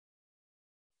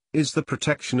Is the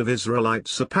protection of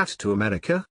Israelites a pat to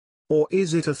America? Or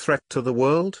is it a threat to the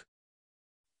world?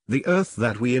 The earth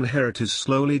that we inherit is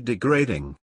slowly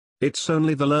degrading. It's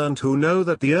only the learned who know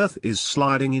that the earth is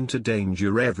sliding into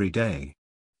danger every day.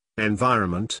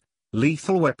 Environment,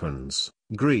 lethal weapons,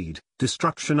 greed,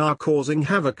 destruction are causing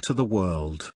havoc to the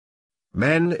world.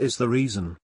 Man is the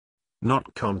reason.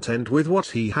 Not content with what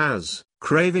he has,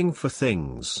 craving for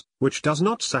things which does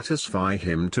not satisfy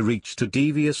him to reach to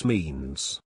devious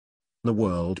means. The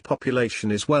world population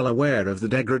is well aware of the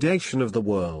degradation of the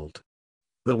world.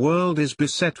 The world is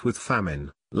beset with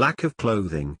famine, lack of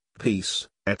clothing, peace,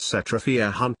 etc. Fear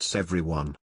hunts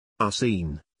everyone.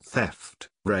 Arson, theft,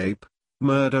 rape,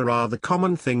 murder are the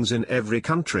common things in every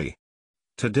country.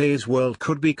 Today's world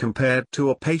could be compared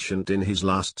to a patient in his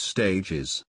last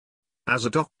stages. As a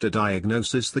doctor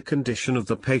diagnoses the condition of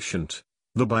the patient,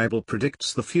 the Bible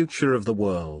predicts the future of the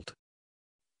world.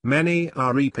 Many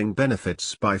are reaping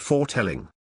benefits by foretelling.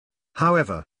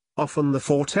 However, often the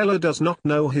foreteller does not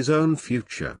know his own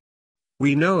future.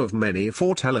 We know of many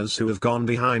foretellers who have gone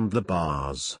behind the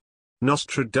bars.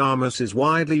 Nostradamus is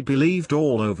widely believed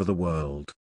all over the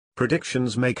world.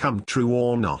 Predictions may come true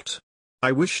or not.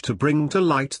 I wish to bring to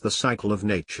light the cycle of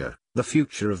nature, the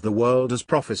future of the world as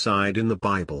prophesied in the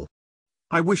Bible.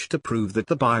 I wish to prove that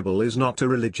the Bible is not a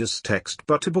religious text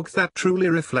but a book that truly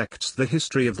reflects the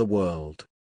history of the world.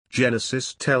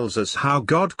 Genesis tells us how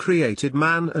God created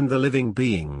man and the living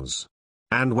beings.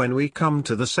 And when we come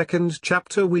to the second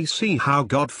chapter we see how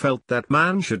God felt that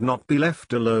man should not be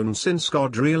left alone since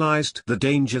God realized the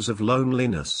dangers of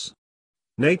loneliness.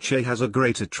 Nature has a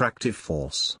great attractive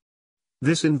force.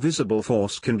 This invisible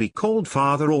force can be called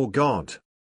Father or God.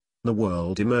 The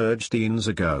world emerged eons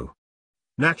ago.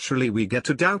 Naturally we get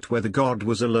to doubt whether God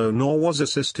was alone or was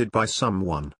assisted by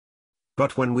someone.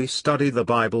 But when we study the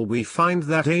Bible we find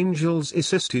that angels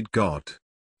assisted God.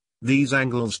 These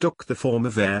angels took the form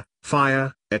of air,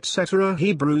 fire, etc.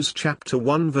 Hebrews chapter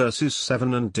 1 verses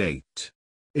 7 and 8.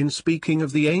 In speaking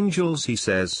of the angels he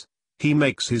says, "He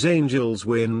makes his angels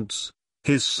winds,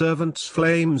 his servants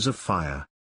flames of fire."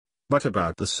 But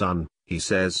about the Son, he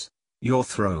says, "Your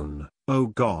throne, O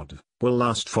God, will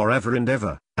last forever and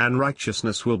ever, and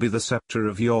righteousness will be the scepter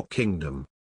of your kingdom."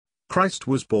 Christ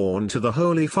was born to the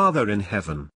Holy Father in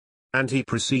heaven. And he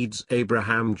precedes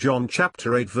Abraham. John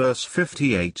chapter 8 verse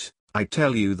 58, "I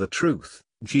tell you the truth,"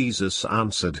 Jesus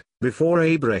answered, "before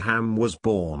Abraham was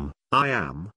born, I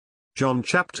am." John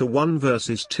chapter 1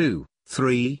 verses 2,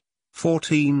 3,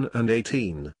 14 and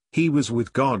 18, "He was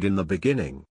with God in the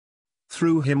beginning.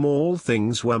 Through him all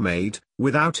things were made,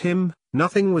 without him,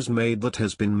 nothing was made that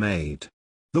has been made.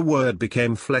 The Word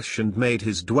became flesh and made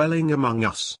his dwelling among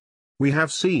us. We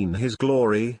have seen his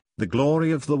glory, the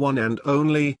glory of the one and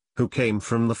only, who came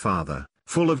from the Father,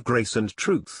 full of grace and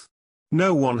truth.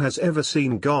 No one has ever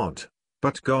seen God,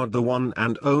 but God the one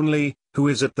and only, who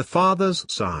is at the Father's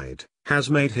side, has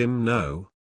made him know."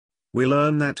 We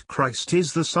learn that Christ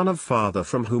is the Son of Father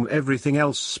from whom everything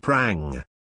else sprang.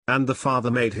 And the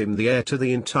Father made him the heir to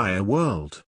the entire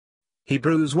world.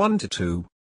 Hebrews 1-2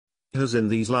 has in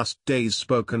these last days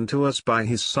spoken to us by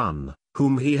his Son,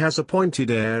 whom he has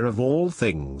appointed heir of all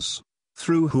things,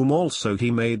 through whom also he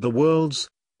made the worlds.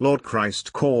 Lord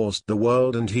Christ caused the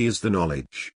world and he is the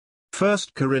knowledge.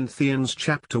 1 Corinthians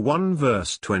chapter 1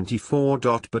 verse 24.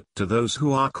 But to those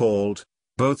who are called,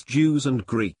 both Jews and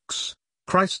Greeks,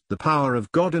 Christ the power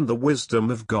of God and the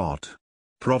wisdom of God.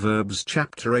 Proverbs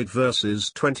chapter 8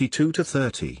 verses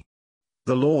 22-30.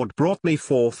 The Lord brought me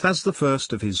forth as the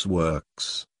first of his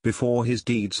works, before his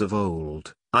deeds of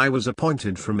old. I was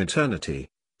appointed from eternity,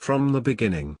 from the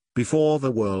beginning, before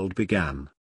the world began.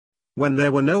 When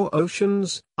there were no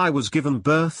oceans, I was given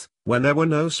birth, when there were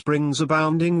no springs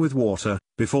abounding with water,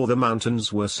 before the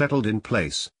mountains were settled in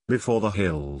place, before the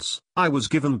hills, I was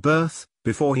given birth,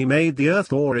 before he made the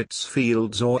earth or its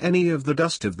fields or any of the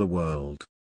dust of the world.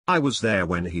 I was there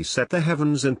when he set the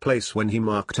heavens in place, when he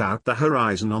marked out the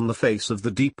horizon on the face of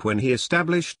the deep, when he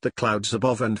established the clouds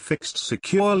above and fixed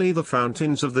securely the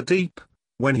fountains of the deep,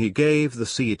 when he gave the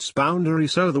sea its boundary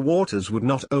so the waters would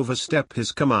not overstep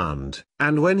his command,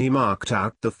 and when he marked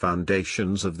out the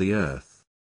foundations of the earth.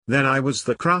 Then I was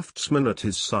the craftsman at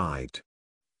his side.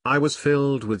 I was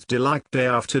filled with delight day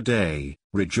after day,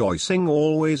 rejoicing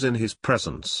always in his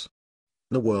presence.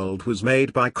 The world was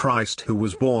made by Christ, who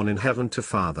was born in heaven to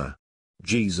Father.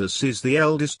 Jesus is the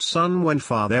eldest Son when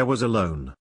Father was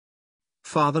alone.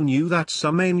 Father knew that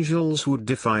some angels would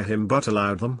defy him but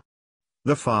allowed them.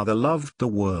 The Father loved the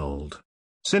world.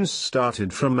 Since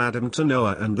started from Adam to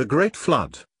Noah and the great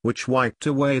flood, which wiped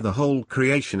away the whole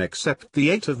creation except the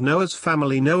 8 of Noah's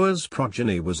family. Noah's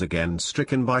progeny was again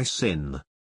stricken by sin.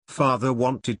 Father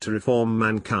wanted to reform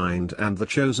mankind, and the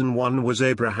chosen one was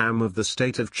Abraham of the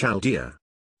state of Chaldea.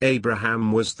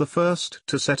 Abraham was the first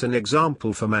to set an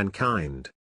example for mankind.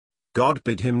 God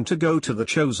bid him to go to the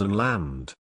chosen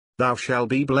land. Thou shalt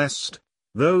be blessed,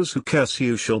 those who curse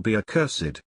you shall be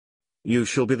accursed. You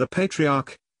shall be the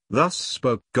patriarch, thus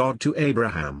spoke God to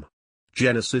Abraham.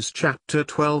 Genesis chapter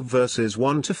 12 verses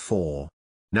 1 to 4.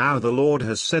 Now the Lord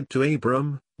has said to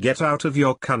Abram, Get out of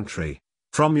your country,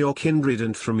 from your kindred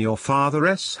and from your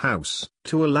father's house,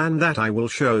 to a land that I will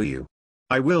show you.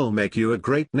 I will make you a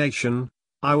great nation,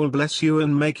 I will bless you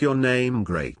and make your name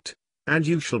great, and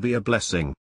you shall be a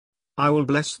blessing. I will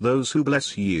bless those who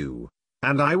bless you,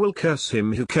 and I will curse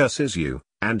him who curses you,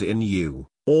 and in you,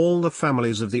 all the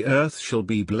families of the earth shall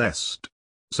be blessed.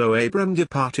 So Abram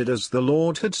departed as the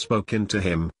Lord had spoken to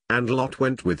him, and Lot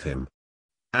went with him.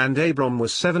 And Abram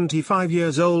was 75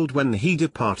 years old when he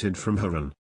departed from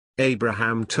Haran.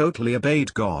 Abraham totally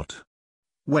obeyed God.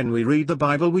 When we read the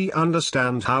Bible we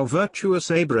understand how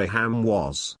virtuous Abraham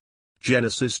was.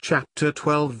 Genesis chapter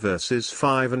 12 verses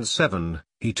 5 and 7,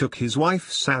 he took his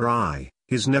wife Sarai,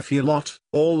 his nephew Lot,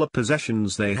 all the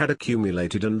possessions they had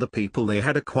accumulated and the people they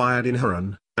had acquired in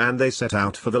Haran, and they set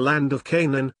out for the land of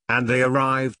Canaan, and they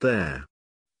arrived there.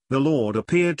 The Lord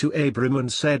appeared to Abram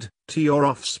and said, To your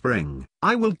offspring,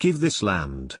 I will give this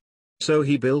land. So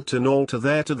he built an altar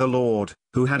there to the Lord,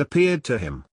 who had appeared to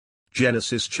him.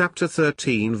 Genesis chapter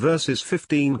 13 verses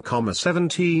 15,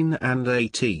 17 and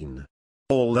 18.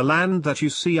 All the land that you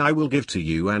see I will give to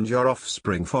you and your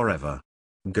offspring forever.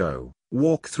 Go,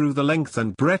 walk through the length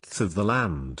and breadth of the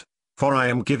land, for I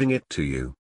am giving it to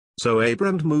you. So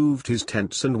Abram moved his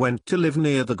tents and went to live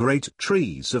near the great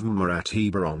trees of Mamre at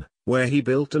Hebron, where he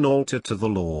built an altar to the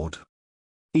Lord.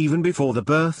 Even before the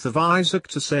birth of Isaac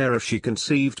to Sarah she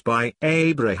conceived by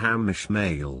Abraham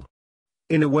Ishmael.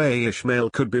 In a way Ishmael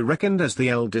could be reckoned as the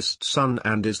eldest son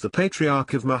and is the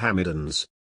patriarch of Mohammedans.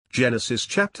 Genesis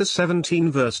chapter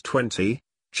 17 verse 20,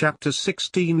 chapter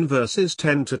 16 verses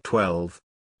 10 to 12.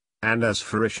 And as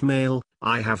for Ishmael,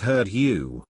 I have heard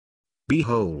you.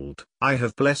 Behold, I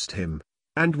have blessed him,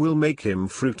 and will make him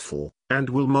fruitful, and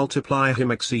will multiply him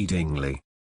exceedingly.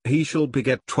 He shall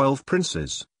beget 12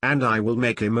 princes, and I will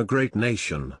make him a great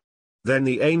nation. Then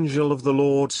the angel of the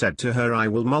Lord said to her, I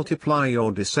will multiply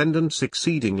your descendants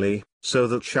exceedingly, so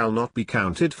that shall not be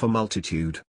counted for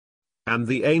multitude. And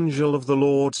the angel of the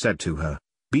Lord said to her,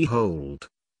 Behold,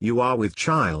 you are with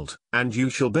child, and you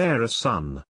shall bear a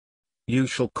son. You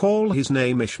shall call his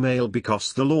name Ishmael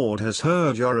because the Lord has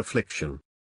heard your affliction.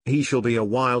 He shall be a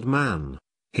wild man,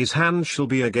 his hand shall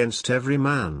be against every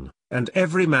man, and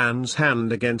every man's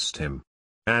hand against him.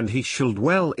 And he shall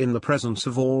dwell in the presence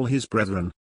of all his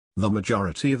brethren. The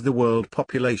majority of the world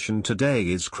population today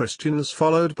is Christians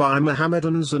followed by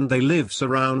Mohammedans, and they live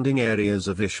surrounding areas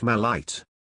of Ishmaelite.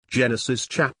 Genesis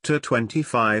chapter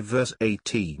 25 verse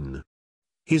 18.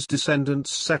 His descendants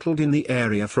settled in the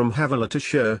area from Havilah to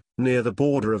Shur, near the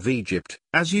border of Egypt,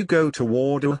 as you go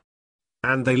toward Ur.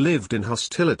 And they lived in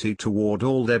hostility toward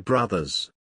all their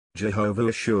brothers. Jehovah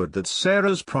assured that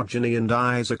Sarah's progeny and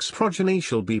Isaac's progeny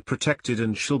shall be protected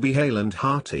and shall be hale and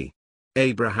hearty.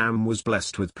 Abraham was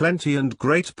blessed with plenty and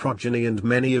great progeny, and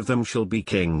many of them shall be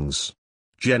kings.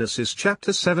 Genesis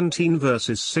chapter 17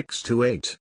 verses 6 to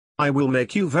 8. I will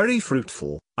make you very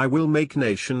fruitful, I will make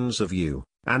nations of you,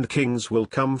 and kings will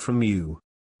come from you.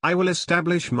 I will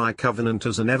establish my covenant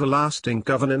as an everlasting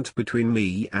covenant between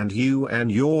me and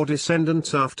your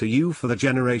descendants after you for the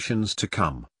generations to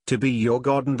come, to be your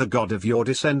God and the God of your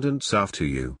descendants after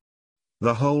you.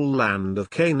 The whole land of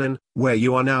Canaan, where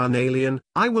you are now an alien,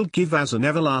 I will give as an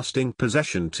everlasting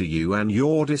possession to you and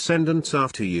your descendants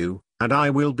after you, and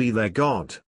I will be their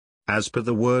God. As per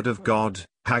the word of God,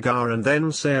 Hagar and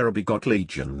then Sarah begot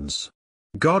legions.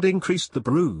 God increased the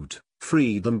brood,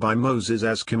 freed them by Moses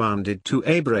as commanded to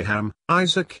Abraham,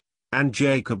 Isaac, and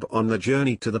Jacob on the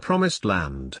journey to the promised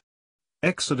land.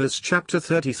 Exodus chapter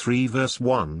 33 verse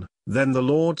 1, Then the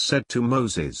Lord said to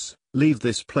Moses, Leave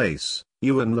this place,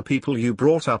 you and the people you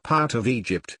brought up out of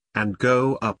Egypt, and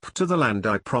go up to the land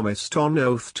I promised on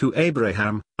oath to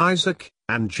Abraham, Isaac,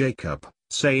 and Jacob,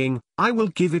 saying, I will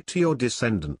give it to your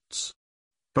descendants.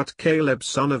 But Caleb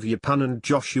son of Jephunneh and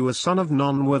Joshua son of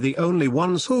Nun were the only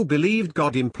ones who believed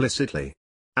God implicitly.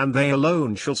 And they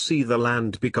alone shall see the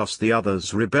land because the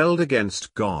others rebelled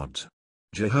against God.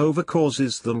 Jehovah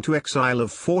causes them to exile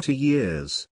of 40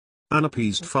 years.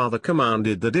 Unappeased Father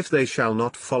commanded that if they shall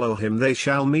not follow him they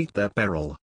shall meet their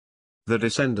peril. The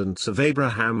descendants of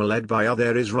Abraham led by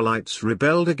other Israelites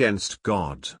rebelled against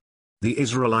God. The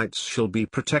Israelites shall be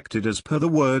protected as per the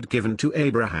word given to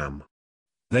Abraham.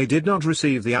 They did not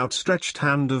receive the outstretched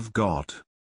hand of God.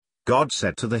 God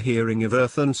said to the hearing of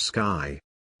earth and sky.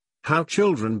 How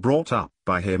children brought up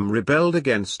by him rebelled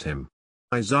against him.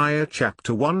 Isaiah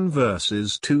chapter 1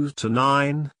 verses 2 to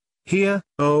 9. Hear,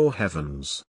 O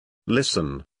heavens!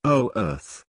 Listen, O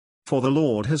earth! For the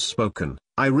Lord has spoken.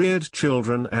 I reared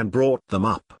children and brought them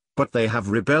up, but they have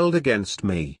rebelled against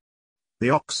me. The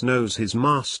ox knows his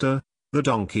master, the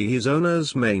donkey his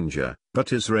owner's manger,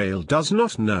 but Israel does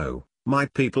not know, my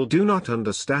people do not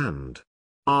understand.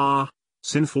 Ah,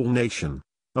 sinful nation,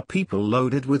 a people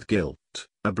loaded with guilt,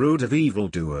 a brood of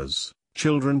evildoers,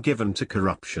 children given to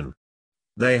corruption.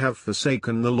 They have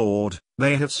forsaken the Lord,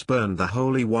 they have spurned the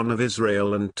Holy One of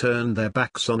Israel and turned their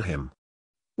backs on him.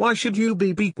 Why should you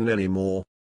be beaten any more?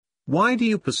 Why do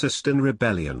you persist in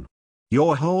rebellion?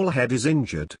 Your whole head is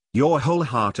injured, your whole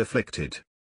heart afflicted.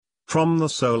 From the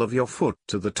sole of your foot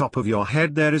to the top of your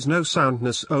head there is no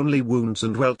soundness, only wounds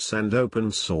and welts and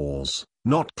open sores,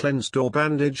 not cleansed or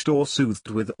bandaged or soothed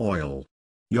with oil.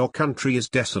 Your country is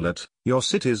desolate, your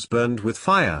cities burned with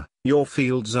fire, your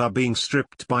fields are being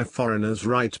stripped by foreigners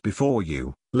right before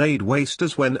you, laid waste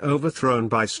as when overthrown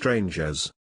by strangers.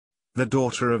 The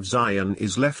daughter of Zion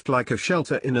is left like a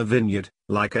shelter in a vineyard,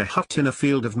 like a hut in a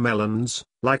field of melons,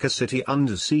 like a city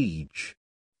under siege.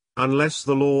 Unless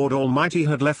the Lord Almighty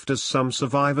had left us some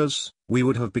survivors, we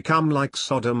would have become like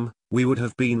Sodom, we would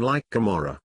have been like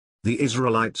Gomorrah. The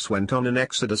Israelites went on an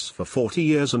exodus for 40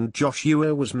 years and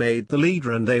Joshua was made the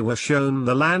leader and they were shown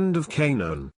the land of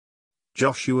Canaan.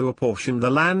 Joshua apportioned the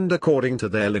land according to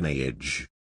their lineage.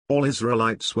 All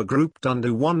Israelites were grouped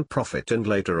under one prophet and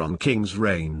later on kings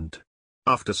reigned.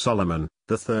 After Solomon,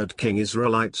 the third king,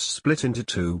 Israelites split into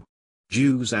two.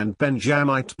 Jews and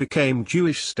Benjamite became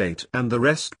Jewish state and the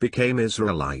rest became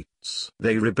Israelites.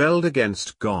 They rebelled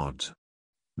against God.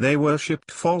 They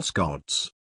worshipped false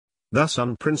gods. Thus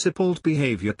unprincipled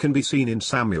behavior can be seen in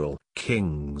Samuel,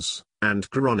 Kings, and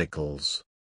Chronicles.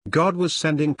 God was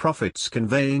sending prophets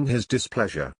conveying his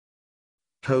displeasure.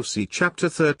 Hosea chapter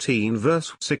 13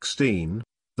 verse 16,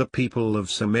 the people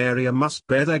of Samaria must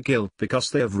bear their guilt because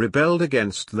they have rebelled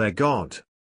against their God.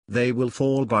 They will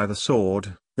fall by the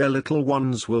sword, their little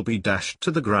ones will be dashed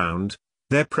to the ground,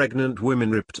 their pregnant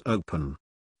women ripped open.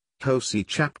 Hosea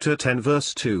chapter 10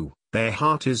 verse 2, their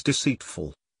heart is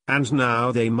deceitful, and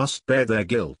now they must bear their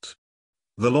guilt.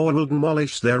 The Lord will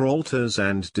demolish their altars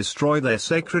and destroy their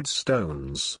sacred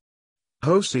stones.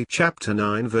 Hosea chapter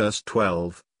 9 verse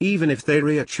 12, even if they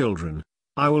rear children,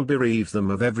 I will bereave them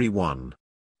of every one.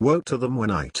 Woe to them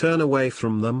when I turn away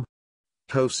from them.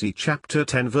 Hosea chapter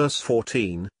 10 verse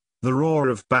 14, the roar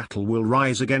of battle will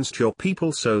rise against your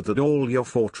people so that all your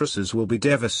fortresses will be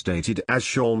devastated as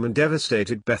Shalman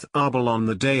devastated Beth Arbel on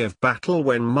the day of battle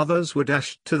when mothers were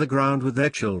dashed to the ground with their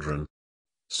children.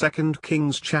 2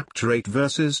 Kings chapter 8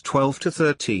 verses 12 to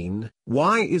 13,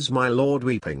 why is my Lord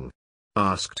weeping?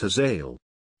 Asked Hazael.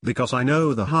 Because I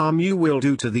know the harm you will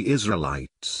do to the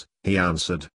Israelites, he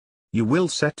answered. You will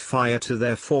set fire to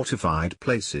their fortified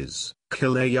places,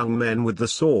 kill their young men with the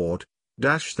sword,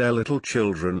 dash their little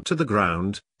children to the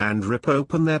ground, and rip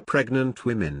open their pregnant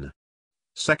women.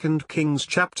 2 Kings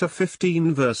chapter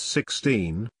 15 verse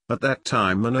 16, at that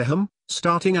time Menahem,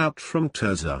 starting out from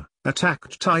Tirzah,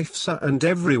 attacked Tifsa and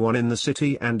everyone in the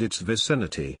city and its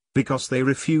vicinity, because they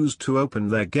refused to open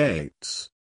their gates.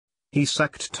 He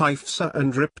sacked Tifsa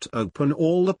and ripped open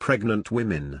all the pregnant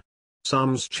women.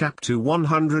 Psalms chapter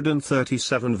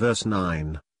 137 verse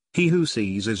 9, he who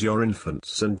seizes your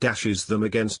infants and dashes them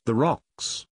against the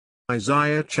rocks.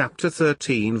 Isaiah chapter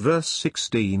 13 verse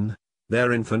 16,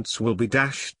 their infants will be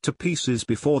dashed to pieces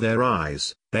before their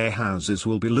eyes, their houses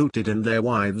will be looted and their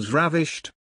wives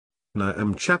ravished.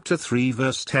 Nahum chapter 3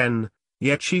 verse 10,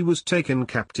 yet she was taken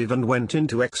captive and went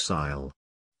into exile.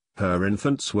 Her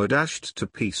infants were dashed to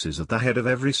pieces at the head of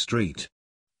every street.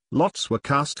 Lots were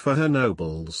cast for her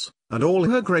nobles, and all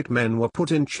her great men were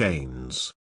put in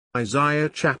chains. Isaiah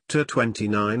chapter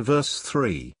 29 verse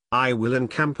 3, I will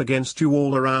encamp against you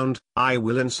all around, I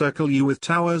will encircle you with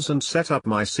towers and set up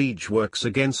my siege works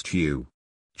against you.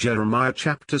 Jeremiah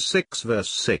chapter 6 verse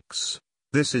 6,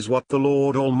 this is what the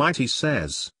Lord Almighty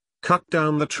says. Cut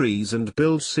down the trees and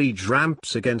build siege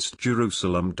ramps against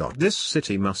Jerusalem. This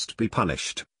city must be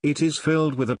punished, it is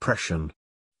filled with oppression.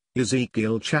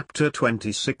 Ezekiel chapter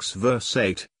 26 verse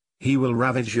 8, he will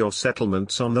ravage your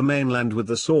settlements on the mainland with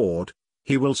the sword,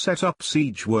 he will set up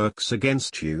siege works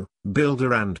against you, build a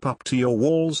ramp up to your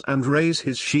walls and raise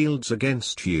his shields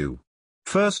against you.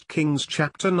 1 Kings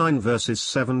chapter 9 verses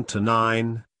 7 to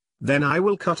 9, then I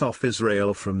will cut off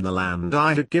Israel from the land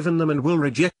I had given them and will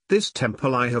reject this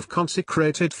temple I have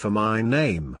consecrated for my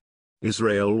name.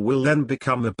 Israel will then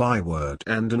become a byword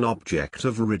and an object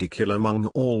of ridicule among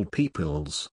all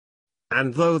peoples.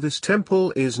 And though this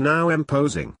temple is now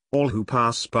imposing, all who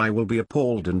pass by will be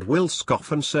appalled and will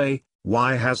scoff and say,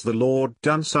 "Why has the Lord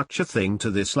done such a thing to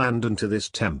this land and to this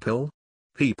temple?"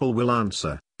 People will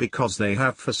answer, "Because they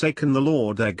have forsaken the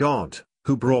Lord their God,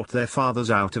 who brought their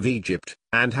fathers out of Egypt,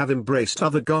 and have embraced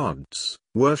other gods,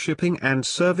 worshipping and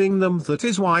serving them. That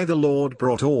is why the Lord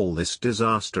brought all this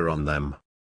disaster on them."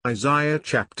 Isaiah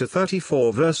chapter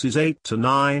 34 verses 8 to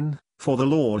 9, "For the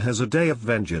Lord has a day of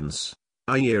vengeance,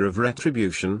 a year of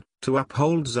retribution, to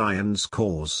uphold Zion's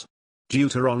cause."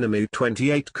 Deuteronomy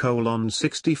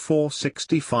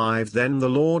 28:64-65 "Then the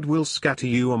Lord will scatter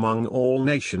you among all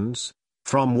nations,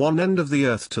 from one end of the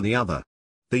earth to the other.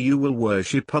 You will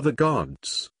worship other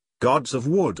gods, gods of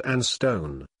wood and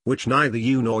stone, which neither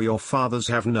you nor your fathers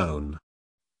have known."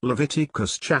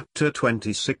 Leviticus chapter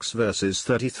 26 verses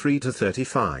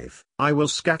 33-35, "I will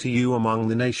scatter you among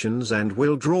the nations and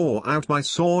will draw out my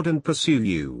sword and pursue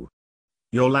you.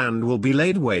 Your land will be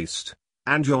laid waste,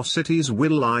 and your cities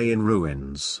will lie in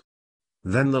ruins.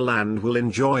 Then the land will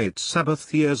enjoy its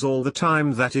Sabbath years all the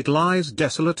time that it lies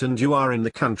desolate and you are in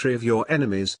the country of your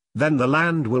enemies. Then the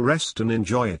land will rest and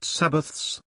enjoy its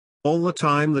Sabbaths. All the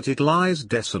time that it lies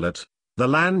desolate, the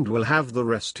land will have the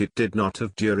rest it did not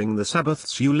have during the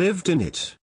Sabbaths you lived in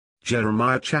it."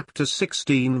 Jeremiah chapter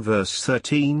 16 verse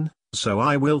 13, "So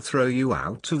I will throw you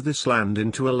out of this land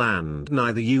into a land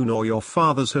neither you nor your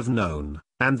fathers have known,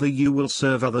 and that you will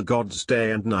serve other gods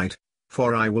day and night,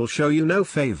 for I will show you no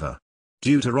favor."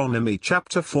 Deuteronomy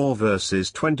chapter 4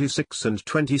 verses 26 and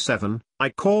 27, "I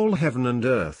call heaven and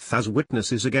earth as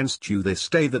witnesses against you this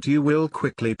day that you will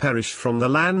quickly perish from the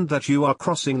land that you are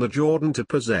crossing the Jordan to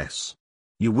possess.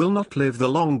 You will not live the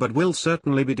long but will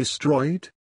certainly be destroyed.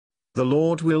 The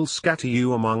Lord will scatter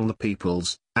you among the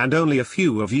peoples, and only a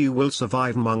few of you will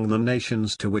survive among the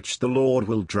nations to which the Lord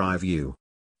will drive you."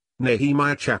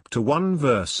 Nehemiah chapter 1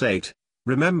 verse 8,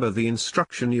 "Remember the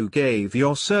instruction you gave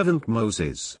your servant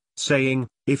Moses, saying,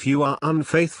 If you are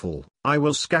unfaithful, I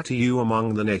will scatter you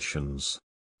among the nations."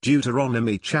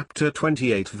 Deuteronomy chapter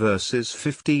 28 verses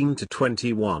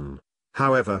 15-21.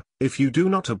 "However, if you do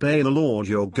not obey the Lord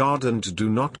your God and do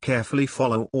not carefully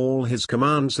follow all his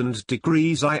commands and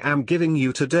decrees I am giving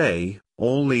you today,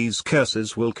 all these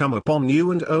curses will come upon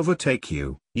you and overtake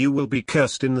you. You will be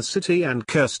cursed in the city and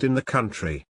cursed in the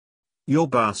country. Your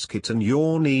basket and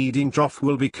your kneading trough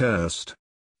will be cursed.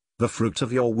 The fruit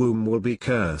of your womb will be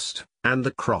cursed, and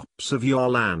the crops of your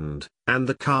land, and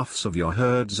the calves of your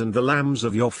herds and the lambs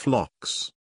of your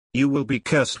flocks. You will be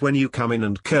cursed when you come in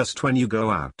and cursed when you go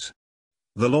out.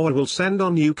 The Lord will send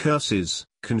on you curses,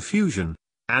 confusion,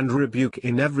 and rebuke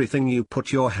in everything you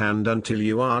put your hand until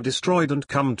you are destroyed and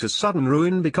come to sudden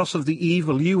ruin because of the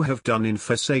evil you have done in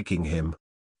forsaking him.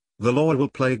 The Lord will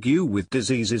plague you with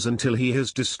diseases until he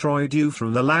has destroyed you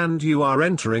from the land you are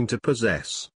entering to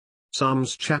possess."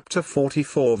 Psalms chapter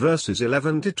 44 verses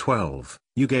 11-12,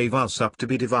 "You gave us up to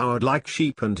be devoured like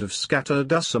sheep and have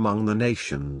scattered us among the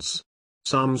nations."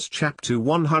 Psalms chapter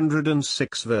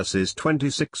 106 verses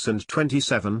 26 and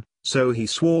 27, "So he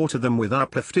swore to them with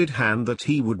uplifted hand that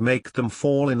he would make them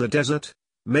fall in the desert,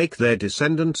 make their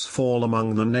descendants fall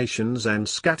among the nations and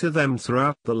scatter them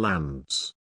throughout the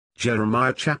lands."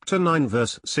 Jeremiah chapter 9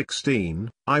 verse 16,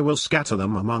 "I will scatter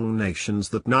them among nations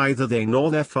that neither they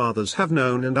nor their fathers have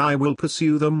known, and I will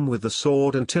pursue them with the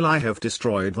sword until I have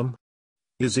destroyed them."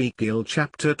 Ezekiel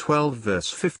chapter 12 verse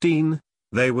 15,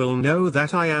 "They will know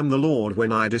that I am the Lord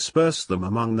when I disperse them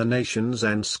among the nations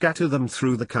and scatter them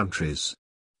through the countries."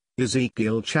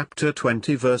 Ezekiel chapter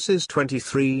 20 verses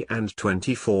 23 and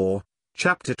 24,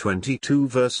 chapter 22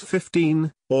 verse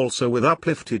 15, "Also with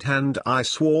uplifted hand I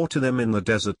swore to them in the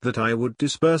desert that I would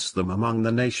disperse them among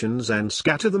the nations and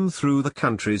scatter them through the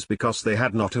countries because they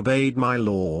had not obeyed my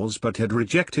laws but had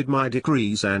rejected my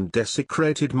decrees and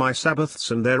desecrated my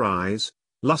Sabbaths, and their eyes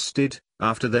lusted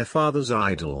after their fathers'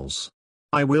 idols.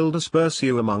 I will disperse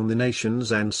you among the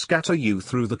nations and scatter you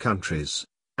through the countries,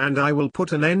 and I will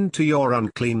put an end to your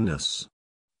uncleanness."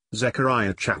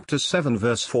 Zechariah chapter 7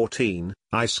 verse 14,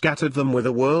 "I scattered them with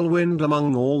a whirlwind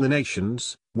among all the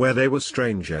nations, where they were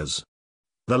strangers.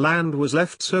 The land was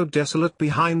left so desolate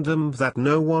behind them that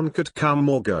no one could come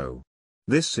or go.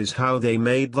 This is how they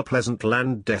made the pleasant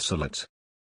land desolate."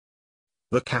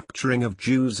 The capturing of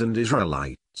Jews and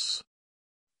Israelites.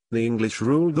 The English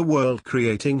ruled the world,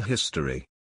 creating history.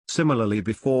 Similarly,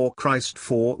 before Christ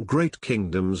 4 great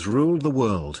kingdoms ruled the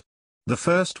world. The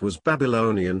first was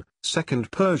Babylonian,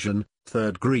 second Persian,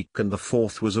 third Greek, and the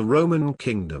fourth was a Roman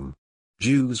kingdom.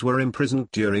 Jews were imprisoned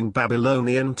during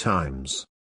Babylonian times.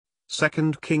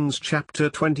 2 Kings chapter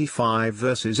 25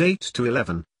 verses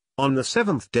 8-11, "On the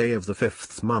 7th day of the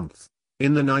 5th month,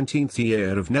 in the 19th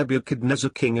year of Nebuchadnezzar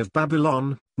king of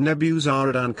Babylon,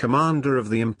 Nebuzaradan commander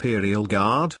of the imperial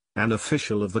guard, an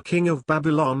official of the king of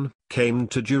Babylon, came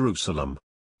to Jerusalem.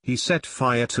 He set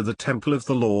fire to the temple of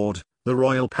the Lord, the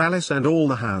royal palace and all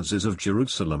the houses of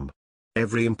Jerusalem.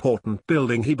 Every important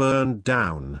building he burned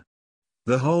down.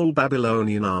 The whole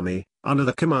Babylonian army, under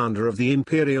the commander of the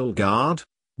imperial guard,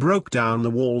 broke down the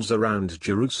walls around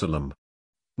Jerusalem.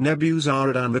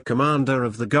 Nebuzaradan the commander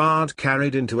of the guard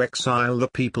carried into exile the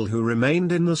people who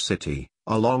remained in the city,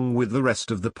 along with the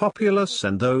rest of the populace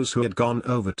and those who had gone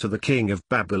over to the king of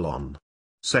Babylon.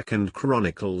 2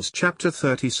 Chronicles chapter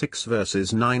 36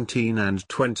 verses 19 and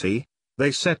 20,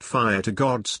 They set fire to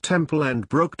God's temple and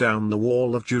broke down the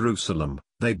wall of Jerusalem,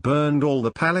 they burned all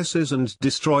the palaces and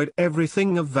destroyed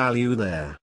everything of value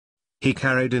there. He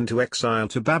carried into exile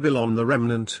to Babylon the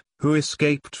remnant, who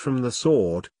escaped from the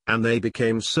sword, and they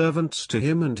became servants to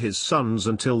him and his sons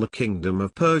until the kingdom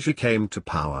of Persia came to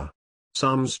power.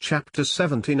 Psalms chapter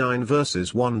 79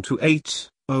 verses 1 to 8,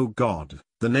 O God,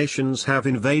 the nations have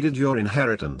invaded your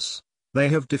inheritance. They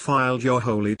have defiled your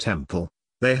holy temple.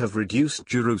 They have reduced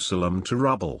Jerusalem to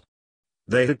rubble.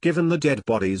 They have given the dead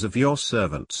bodies of your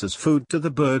servants as food to the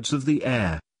birds of the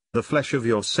air, the flesh of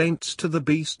your saints to the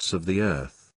beasts of the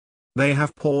earth. They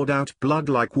have poured out blood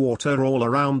like water all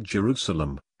around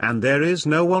Jerusalem, and there is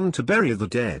no one to bury the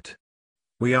dead.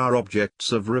 We are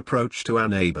objects of reproach to our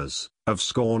neighbors, of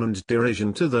scorn and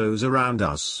derision to those around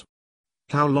us.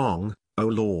 How long, O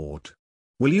Lord?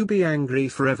 Will you be angry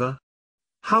forever?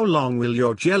 How long will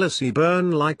your jealousy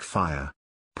burn like fire?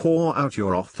 Pour out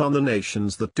your wrath on the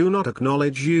nations that do not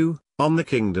acknowledge you, on the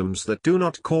kingdoms that do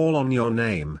not call on your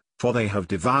name, for they have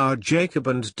devoured Jacob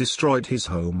and destroyed his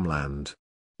homeland.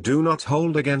 Do not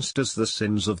hold against us the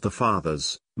sins of the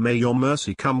fathers, may your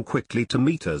mercy come quickly to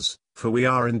meet us, for we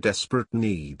are in desperate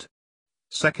need.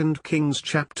 2 Kings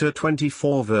chapter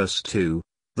 24 verse 2,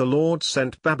 The Lord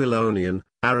sent Babylonian,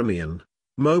 Aramean,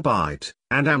 Moabite,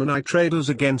 and Ammonite traders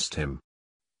against him.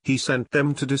 He sent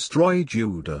them to destroy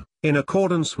Judah, in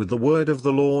accordance with the word of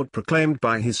the Lord proclaimed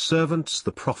by his servants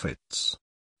the prophets.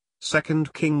 2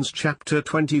 Kings chapter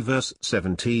 20 verse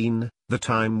 17, The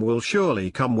time will surely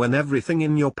come when everything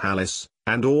in your palace,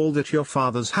 and all that your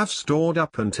fathers have stored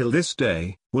up until this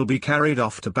day, will be carried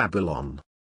off to Babylon.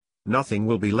 Nothing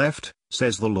will be left,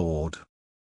 says the Lord.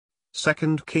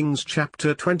 2 Kings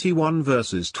chapter 21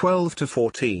 verses 12 to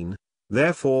 14,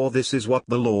 Therefore this is what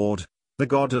the Lord, the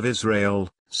God of Israel,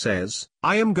 says,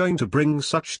 I am going to bring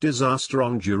such disaster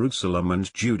on Jerusalem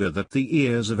and Judah that the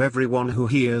ears of everyone who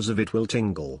hears of it will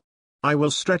tingle. I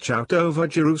will stretch out over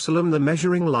Jerusalem the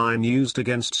measuring line used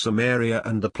against Samaria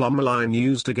and the plumb line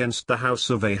used against the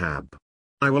house of Ahab.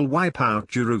 I will wipe out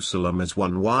Jerusalem as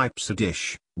one wipes a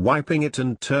dish, wiping it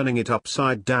and turning it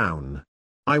upside down.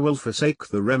 I will forsake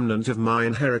the remnant of my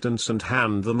inheritance and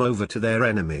hand them over to their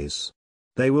enemies.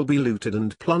 They will be looted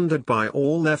and plundered by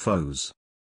all their foes.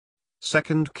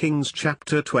 2 Kings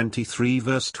chapter 23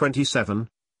 verse 27,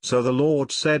 So the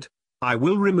Lord said, I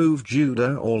will remove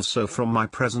Judah also from my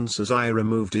presence as I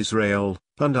removed Israel,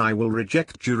 and I will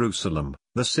reject Jerusalem,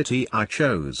 the city I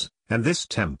chose, and this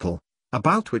temple,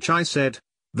 about which I said,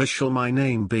 Thus shall my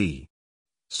name be.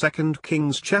 2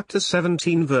 Kings chapter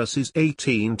 17 verses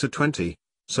 18 to 20,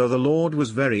 So the Lord was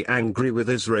very angry with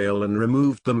Israel and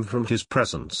removed them from his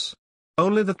presence.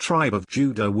 Only the tribe of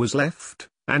Judah was left,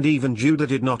 and even Judah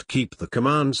did not keep the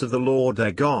commands of the Lord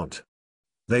their God.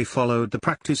 They followed the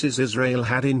practices Israel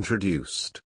had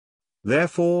introduced.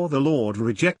 Therefore the Lord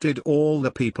rejected all the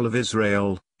people of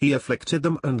Israel, he afflicted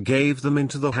them and gave them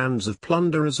into the hands of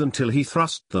plunderers until he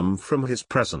thrust them from his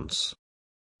presence.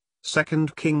 2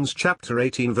 Kings chapter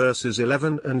 18 verses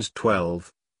 11 and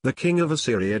 12, The king of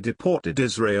Assyria deported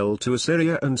Israel to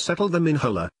Assyria and settled them in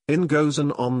Hula, in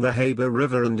Gozan on the Haber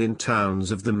River and in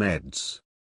towns of the Medes.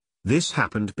 This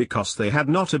happened because they had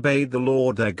not obeyed the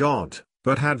Lord their God,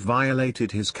 but had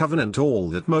violated his covenant, all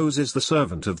that Moses the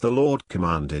servant of the Lord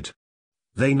commanded.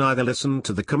 They neither listened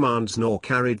to the commands nor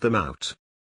carried them out.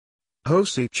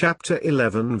 Hosea chapter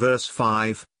 11 verse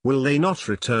 5, Will they not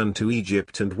return to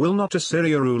Egypt and will not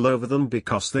Assyria rule over them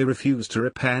because they refuse to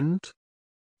repent?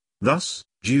 Thus,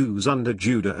 Jews under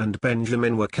Judah and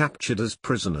Benjamin were captured as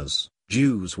prisoners,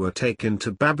 Jews were taken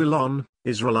to Babylon,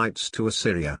 Israelites to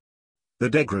Assyria. The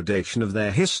degradation of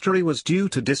their history was due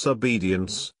to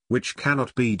disobedience, which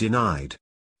cannot be denied.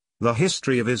 The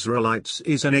history of Israelites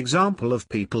is an example of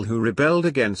people who rebelled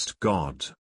against God.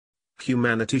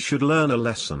 Humanity should learn a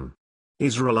lesson.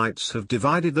 Israelites have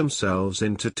divided themselves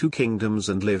into two kingdoms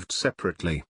and lived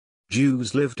separately.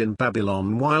 Jews lived in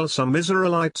Babylon while some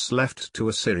Israelites left to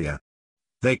Assyria.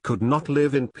 They could not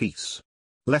live in peace.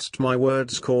 Lest my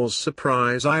words cause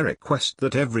surprise, I request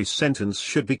that every sentence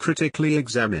should be critically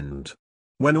examined.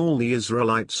 When all the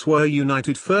Israelites were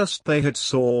united, first they had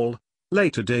Saul,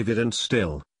 later David, and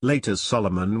still later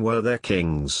Solomon were their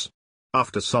kings.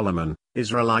 After Solomon,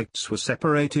 Israelites were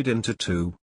separated into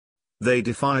two. They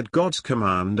defied God's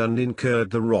command and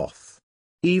incurred the wrath.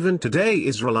 Even today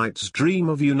Israelites dream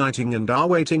of uniting and are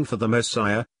waiting for the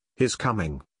Messiah, his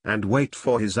coming, and wait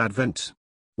for his advent.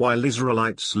 While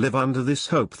Israelites live under this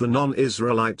hope, the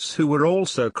non-Israelites who were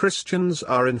also Christians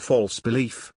are in false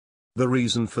belief. The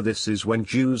reason for this is when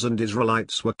Jews and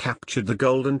Israelites were captured, the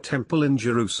Golden Temple in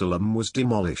Jerusalem was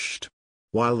demolished.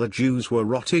 While the Jews were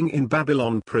rotting in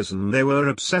Babylon prison, they were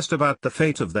obsessed about the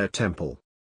fate of their temple.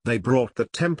 They brought the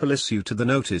temple issue to the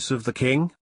notice of the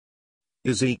king.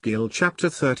 Ezekiel chapter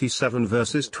 37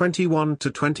 verses 21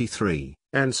 to 23,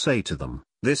 and say to them,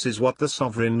 "This is what the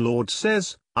sovereign Lord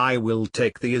says, I will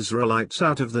take the Israelites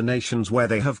out of the nations where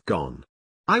they have gone.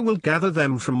 I will gather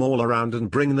them from all around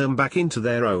and bring them back into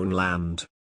their own land.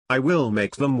 I will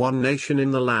make them one nation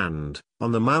in the land,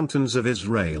 on the mountains of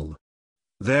Israel.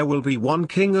 There will be one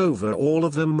king over all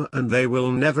of them, and they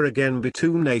will never again be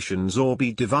two nations or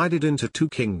be divided into two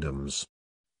kingdoms.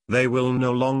 They will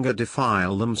no longer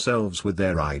defile themselves with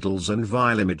their idols and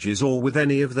vile images or with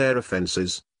any of their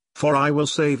offenses, for I will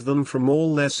save them from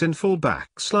all their sinful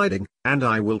backsliding, and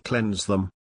I will cleanse them.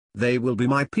 They will be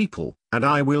my people, and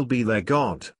I will be their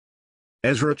God."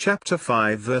 Ezra chapter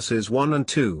 5 verses 1 and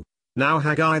 2. Now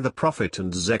Haggai the prophet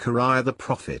and Zechariah the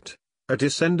prophet, a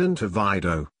descendant of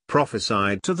Iddo,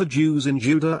 prophesied to the Jews in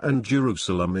Judah and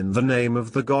Jerusalem in the name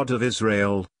of the God of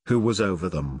Israel, who was over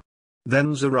them.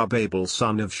 Then Zerubbabel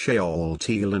son of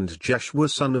Shealtiel and Jeshua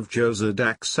son of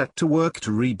Jozadak set to work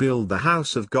to rebuild the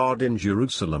house of God in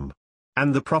Jerusalem.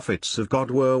 And the prophets of God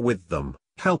were with them,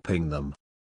 helping them.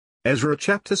 Ezra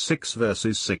chapter 6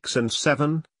 verses 6 and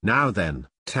 7, Now then,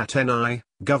 Tattenai,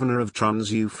 governor of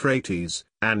Trans-Euphrates,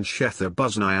 and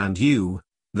Shether-Boznai and you,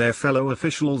 their fellow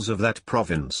officials of that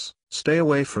province, stay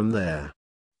away from there.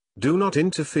 Do not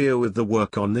interfere with the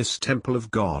work on this temple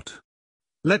of God.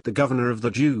 Let the governor of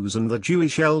the Jews and the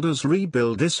Jewish elders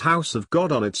rebuild this house of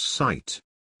God on its site.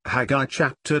 Haggai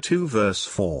chapter 2 verse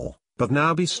 4, But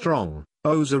now be strong,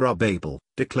 O Zerubbabel,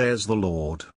 declares the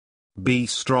Lord. Be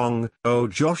strong, O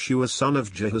Joshua son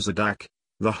of Jehozadak,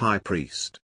 the high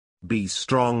priest. Be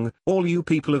strong, all you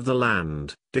people of the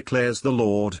land, declares the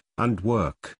Lord, and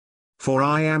work. For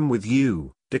I am with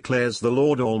you, declares the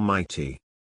Lord Almighty.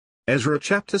 Ezra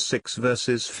chapter 6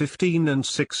 verses 15 and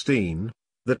 16,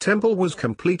 The temple was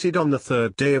completed on the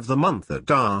 3rd day of the month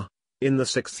Adar, in the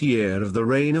 6th year of the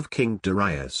reign of King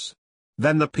Darius.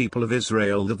 Then the people of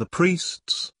Israel, the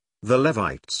priests, the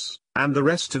Levites, and the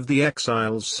rest of the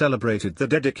exiles celebrated the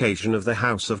dedication of the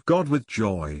house of God with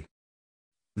joy.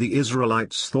 The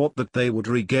Israelites thought that they would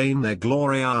regain their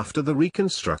glory after the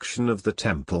reconstruction of the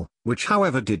temple, which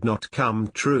however did not come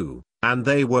true, and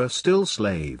they were still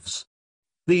slaves.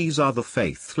 These are the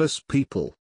faithless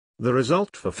people. The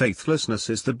result for faithlessness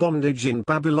is the bondage in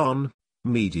Babylon,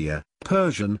 Media,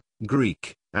 Persian,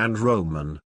 Greek, and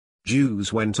Roman.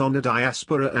 Jews went on a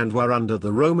diaspora and were under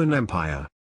the Roman Empire.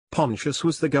 Pontius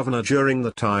was the governor during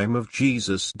the time of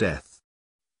Jesus' death.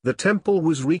 The temple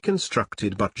was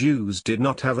reconstructed, but Jews did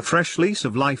not have a fresh lease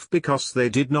of life because they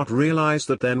did not realize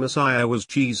that their Messiah was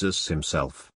Jesus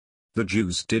himself. The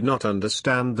Jews did not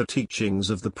understand the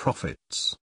teachings of the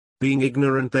prophets. Being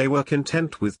ignorant, they were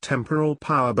content with temporal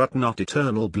power but not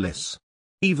eternal bliss.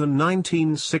 Even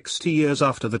 1960 years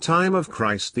after the time of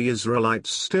Christ, the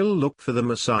Israelites still look for the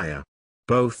Messiah.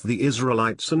 Both the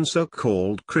Israelites and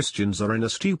so-called Christians are in a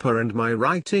stupor, and my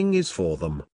writing is for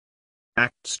them.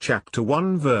 Acts chapter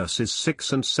 1 verses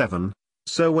 6 and 7,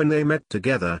 So when they met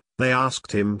together, they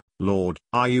asked him, Lord,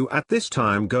 are you at this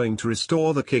time going to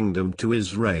restore the kingdom to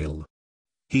Israel?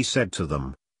 He said to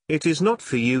them, It is not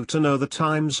for you to know the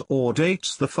times or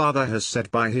dates the Father has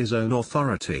set by his own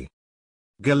authority.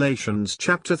 Galatians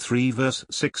chapter 3 verse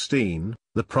 16,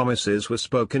 The promises were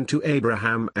spoken to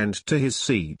Abraham and to his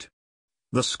seed.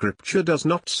 The scripture does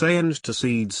not say and to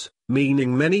seeds,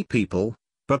 meaning many people,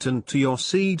 but and to your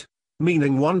seed,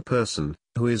 meaning one person,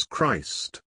 who is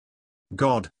Christ.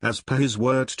 God, as per his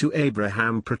word to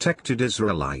Abraham, protected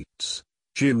Israelites,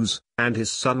 Jews, and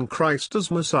his son Christ as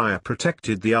Messiah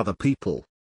protected the other people.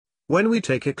 When we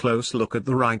take a close look at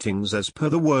the writings as per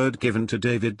the word given to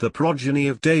David, the progeny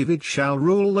of David shall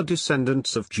rule the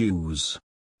descendants of Jews.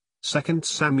 2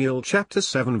 Samuel chapter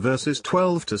 7 verses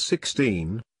 12 to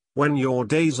 16, When your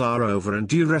days are over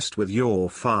and you rest with your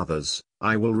fathers,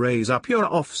 I will raise up your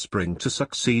offspring to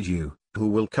succeed you, who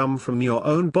will come from your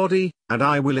own body, and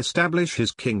I will establish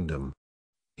his kingdom.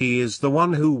 He is the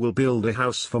one who will build a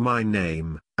house for my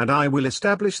name, and I will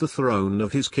establish the throne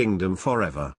of his kingdom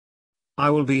forever.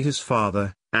 I will be his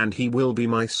father, and he will be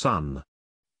my son.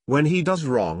 When he does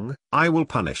wrong, I will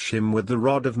punish him with the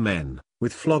rod of men,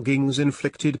 with floggings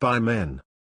inflicted by men.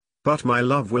 But my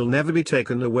love will never be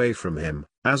taken away from him,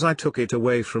 as I took it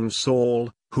away from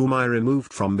Saul, whom I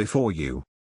removed from before you.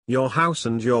 Your house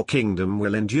and your kingdom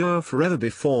will endure forever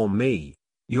before me.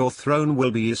 Your throne will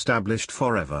be established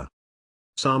forever.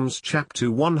 Psalms chapter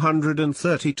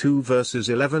 132 verses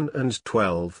 11 and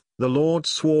 12, The Lord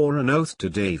swore an oath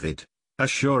to David, a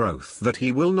sure oath that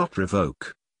he will not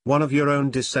revoke. One of your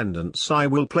own descendants I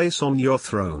will place on your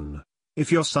throne.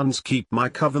 If your sons keep my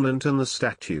covenant and the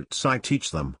statutes I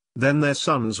teach them, then their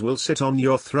sons will sit on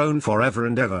your throne forever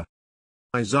and ever.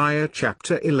 Isaiah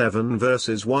chapter 11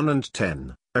 verses 1 and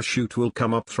 10, A shoot will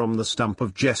come up from the stump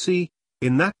of Jesse.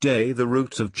 In that day the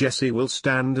root of Jesse will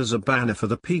stand as a banner for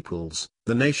the peoples,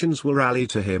 the nations will rally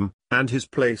to him, and his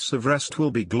place of rest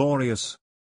will be glorious.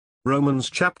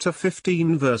 Romans chapter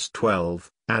 15 verse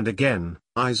 12, and again,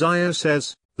 Isaiah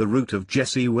says, The root of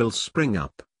Jesse will spring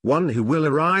up, one who will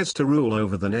arise to rule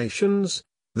over the nations,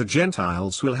 the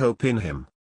Gentiles will hope in him.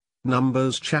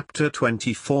 Numbers chapter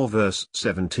 24 verse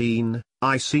 17,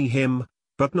 I see him,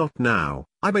 but not now,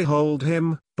 I behold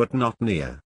him, but not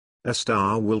near. A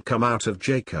star will come out of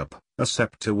Jacob, a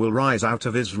scepter will rise out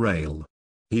of Israel.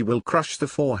 He will crush the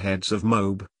foreheads of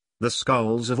Moab, the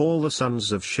skulls of all the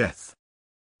sons of Sheth.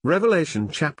 Revelation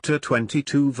chapter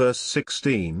 22 verse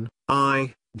 16,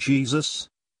 I, Jesus,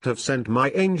 have sent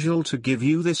my angel to give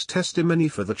you this testimony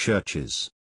for the churches.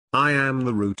 I am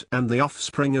the root and the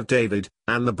offspring of David,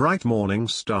 and the bright morning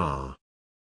star.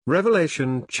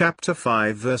 Revelation chapter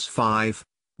 5 verse 5,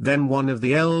 Then one of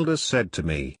the elders said to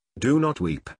me, Do not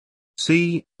weep.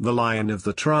 See, the Lion of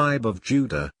the tribe of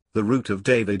Judah, the root of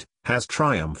David, has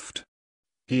triumphed.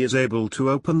 He is able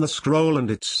to open the scroll and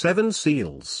its 7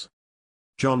 seals.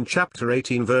 John chapter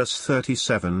 18 verse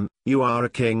 37, You are a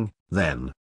king,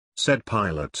 then, said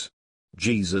Pilate.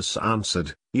 Jesus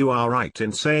answered, You are right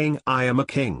in saying I am a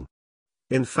king.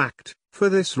 In fact, for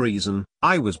this reason,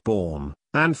 I was born,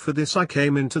 and for this I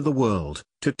came into the world,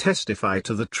 to testify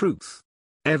to the truth.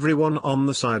 Everyone on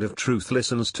the side of truth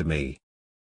listens to me.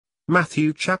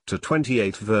 Matthew chapter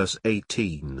 28 verse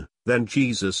 18, Then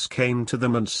Jesus came to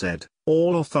them and said,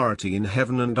 All authority in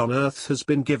heaven and on earth has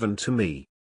been given to me.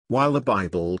 While the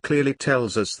Bible clearly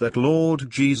tells us that Lord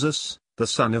Jesus, the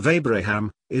son of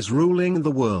Abraham, is ruling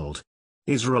the world.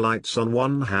 Israelites on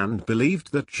one hand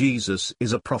believed that Jesus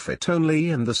is a prophet only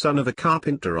and the son of a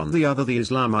carpenter on the other. The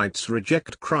Islamites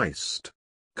reject Christ.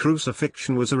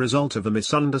 Crucifixion was a result of a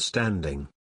misunderstanding.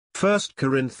 1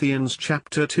 Corinthians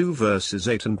chapter 2 verses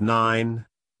 8 and 9,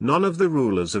 None of the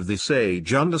rulers of this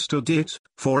age understood it,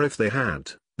 for if they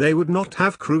had, they would not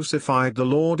have crucified the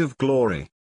Lord of glory.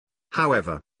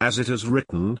 However, as it is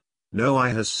written, No eye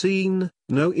has seen,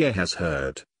 no ear has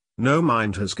heard, no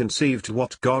mind has conceived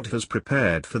what God has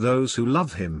prepared for those who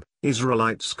love him.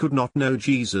 Israelites could not know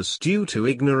Jesus due to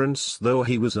ignorance though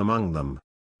he was among them.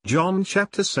 John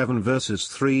chapter 7 verses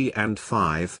 3 and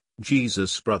 5,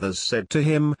 Jesus' brothers said to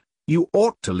him, You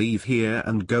ought to leave here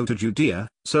and go to Judea,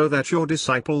 so that your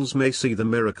disciples may see the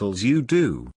miracles you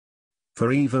do.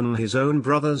 For even his own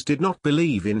brothers did not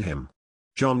believe in him.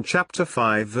 John chapter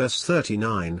 5 verse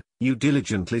 39, You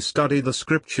diligently study the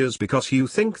scriptures because you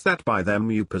think that by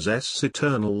them you possess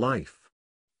eternal life.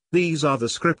 These are the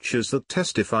scriptures that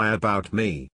testify about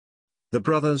me. The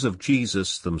brothers of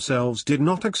Jesus themselves did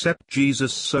not accept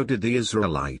Jesus, so did the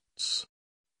Israelites.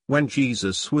 When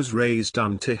Jesus was raised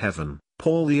unto heaven,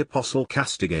 Paul the apostle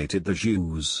castigated the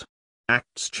Jews.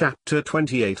 Acts chapter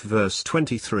 28 verse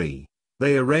 23.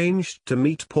 They arranged to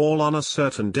meet Paul on a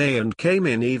certain day and came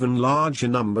in even larger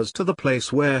numbers to the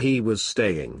place where he was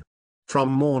staying. From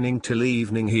morning till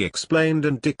evening he explained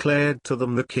and declared to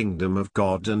them the kingdom of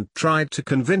God and tried to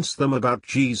convince them about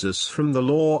Jesus from the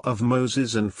law of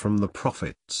Moses and from the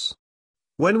prophets.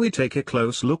 When we take a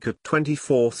close look at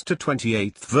 24th to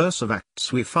 28th verse of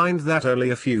Acts, we find that only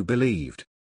a few believed.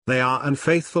 They are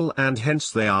unfaithful and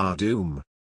hence they are doomed.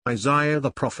 Isaiah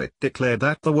the prophet declared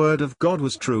that the word of God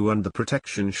was true and the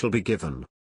protection shall be given.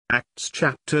 Acts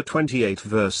chapter 28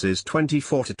 verses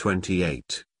 24 to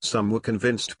 28, Some were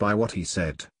convinced by what he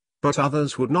said, but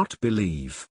others would not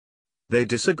believe. They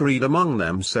disagreed among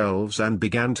themselves and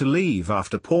began to leave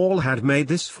after Paul had made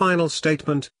this final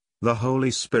statement, The Holy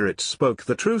Spirit spoke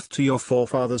the truth to your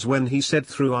forefathers when he said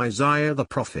through Isaiah the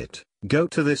prophet, Go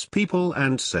to this people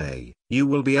and say, You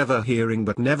will be ever hearing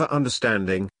but never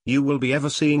understanding, you will be ever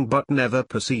seeing but never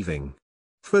perceiving.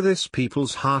 For this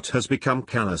people's heart has become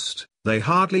calloused, they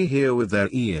hardly hear with their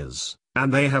ears,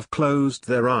 and they have closed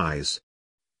their eyes.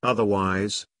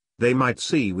 Otherwise, they might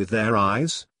see with their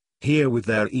eyes, hear with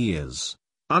their ears,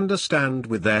 understand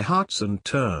with their hearts and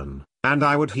turn, and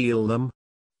I would heal them.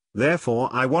 Therefore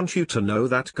I want you to know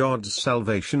that God's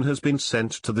salvation has been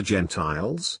sent to the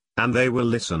Gentiles, and they will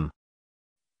listen.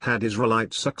 Had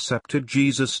Israelites accepted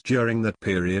Jesus during that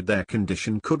period, their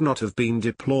condition could not have been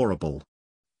deplorable.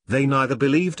 They neither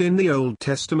believed in the Old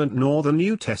Testament nor the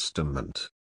New Testament.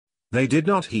 They did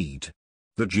not heed.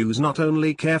 The Jews not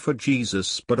only care for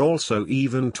Jesus but also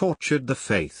even tortured the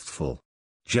faithful.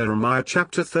 Jeremiah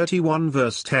chapter 31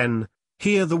 verse 10,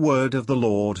 "Hear the word of the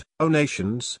Lord, O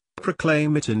nations,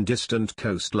 proclaim it in distant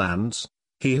coastlands.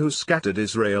 He who scattered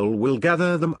Israel will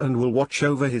gather them and will watch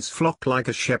over his flock like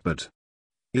a shepherd."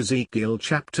 Ezekiel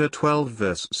chapter 12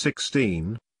 verse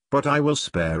 16, "But I will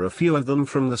spare a few of them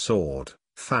from the sword,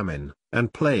 famine,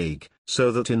 and plague,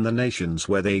 so that in the nations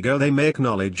where they go they may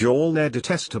acknowledge all their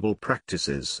detestable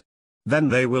practices. Then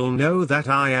they will know that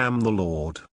I am the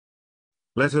Lord."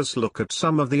 Let us look at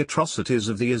some of the atrocities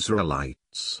of the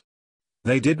Israelites.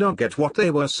 They did not get what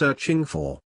they were searching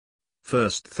for.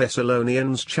 1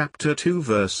 Thessalonians chapter 2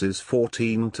 verses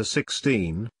 14 to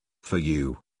 16, "For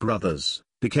you, brothers,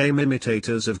 became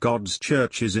imitators of God's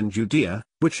churches in Judea,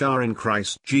 which are in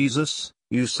Christ Jesus.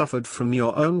 You suffered from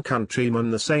your own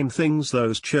countrymen the same things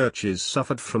those churches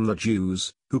suffered from the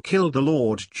Jews, who killed the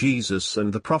Lord Jesus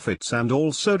and the prophets and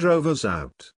also drove us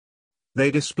out. They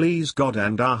displease God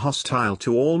and are hostile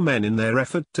to all men in their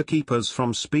effort to keep us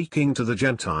from speaking to the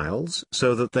Gentiles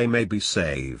so that they may be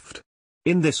saved.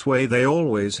 In this way they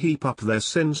always heap up their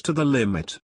sins to the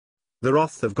limit. The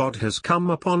wrath of God has come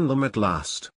upon them at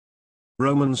last."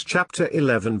 Romans chapter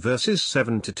 11 verses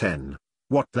 7 to 10,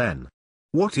 "What then?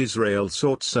 What Israel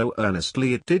sought so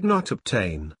earnestly it did not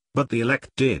obtain, but the elect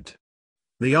did.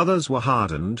 The others were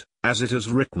hardened, as it is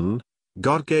written,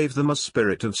 God gave them a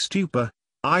spirit of stupor,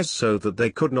 eyes so that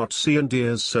they could not see and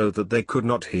ears so that they could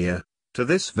not hear, to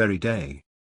this very day.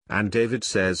 And David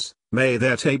says, May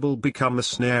their table become a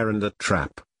snare and a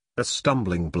trap, a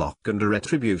stumbling block and a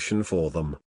retribution for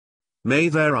them. May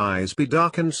their eyes be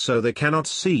darkened so they cannot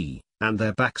see, and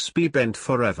their backs be bent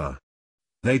forever.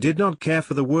 They did not care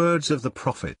for the words of the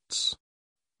prophets."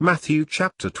 Matthew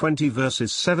chapter 20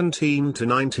 verses 17 to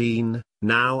 19,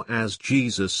 "Now as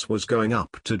Jesus was going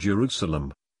up to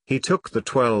Jerusalem, he took the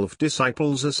 12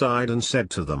 disciples aside and said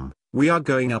to them, We are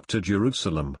going up to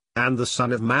Jerusalem, and the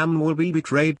Son of Man will be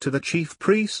betrayed to the chief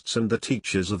priests and the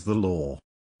teachers of the law.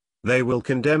 They will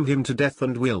condemn him to death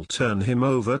and will turn him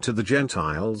over to the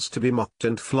Gentiles to be mocked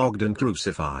and flogged and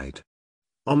crucified.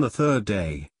 On the third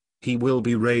day, he will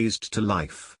be raised to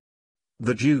life."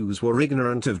 The Jews were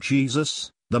ignorant of Jesus,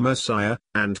 the Messiah,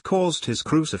 and caused his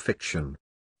crucifixion.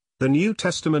 The New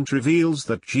Testament reveals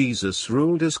that Jesus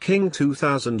ruled as king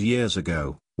 2,000 years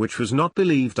ago, which was not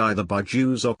believed either by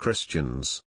Jews or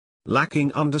Christians.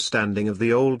 Lacking understanding of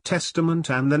the Old Testament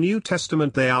and the New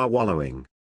Testament, they are wallowing.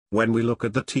 When we look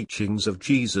at the teachings of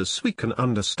Jesus, we can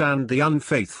understand the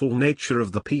unfaithful nature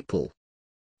of the people.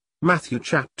 Matthew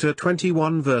chapter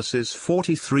 21 verses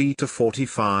 43 to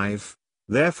 45,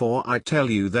 "Therefore I tell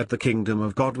you that the kingdom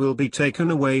of God will be taken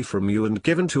away from you and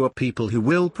given to a people who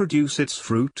will produce its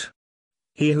fruit.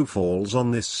 He who falls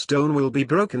on this stone will be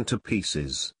broken to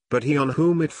pieces, but he on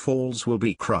whom it falls will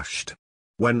be crushed."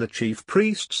 When the chief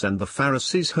priests and the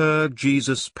Pharisees heard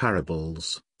Jesus'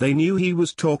 parables, they knew he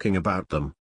was talking about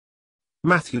them.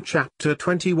 Matthew chapter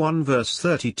 21 verse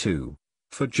 32,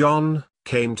 "For John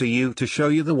came to you to show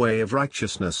you the way of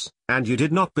righteousness, and you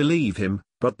did not believe him,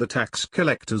 but the tax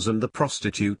collectors and the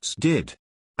prostitutes did.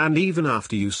 And even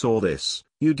after you saw this,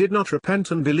 you did not repent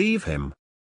and believe him."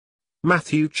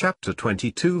 Matthew chapter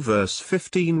 22 verse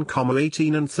 15,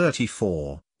 18 and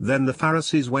 34, "Then the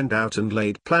Pharisees went out and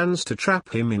laid plans to trap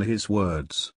him in his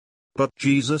words. But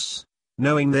Jesus,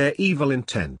 knowing their evil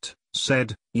intent,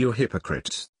 said, You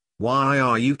hypocrites, why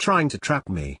are you trying to trap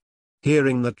me?"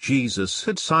 Hearing that Jesus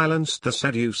had silenced the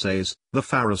Sadducees, the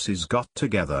Pharisees got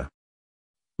together.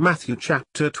 Matthew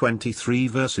chapter 23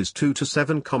 verses 2 to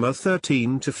 7,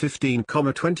 13 to 15,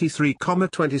 23,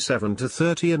 27 to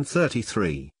 30 and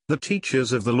 33, "The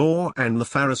teachers of the law and the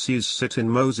Pharisees sit in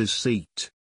Moses' seat.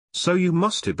 So you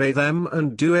must obey them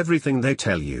and do everything they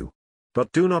tell you.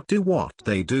 But do not do what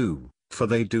they do, for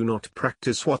they do not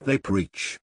practice what they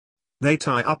preach. They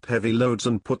tie up heavy loads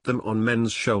and put them on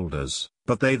men's shoulders,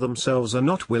 but they themselves are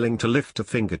not willing to lift a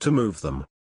finger to move them.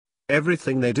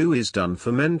 Everything they do is done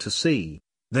for men to see.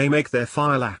 They make their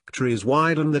phylacteries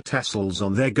wide and the tassels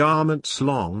on their garments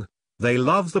long. They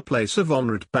love the place of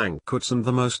honor at banquets and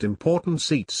the most important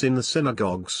seats in the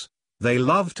synagogues. They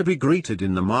love to be greeted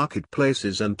in the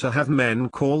marketplaces and to have men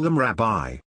call them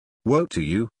Rabbi. Woe to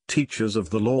you, teachers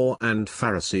of the law and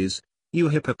Pharisees, you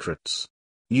hypocrites!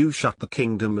 You shut the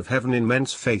kingdom of heaven in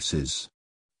men's faces.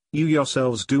 You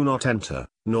yourselves do not enter,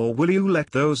 nor will you let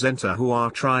those enter who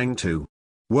are trying to.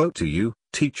 Woe to you,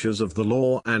 teachers of the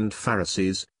law and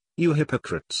Pharisees, you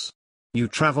hypocrites! You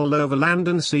travel over land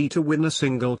and sea to win a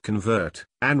single convert,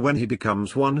 and when he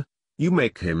becomes one, you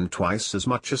make him twice as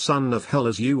much a son of hell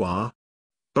as you are.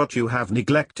 But you have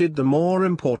neglected the more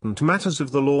important matters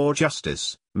of the law: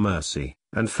 justice, mercy,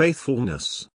 and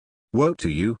faithfulness. Woe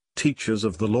to you, teachers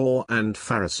of the law and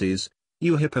Pharisees,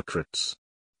 you hypocrites!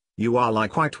 You are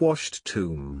like whitewashed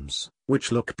tombs,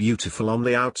 which look beautiful on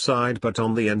the outside but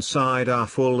on the inside are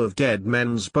full of dead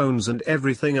men's bones and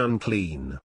everything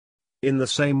unclean. In the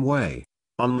same way,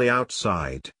 on the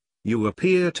outside, you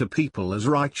appear to people as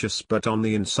righteous but on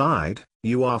the inside,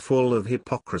 you are full of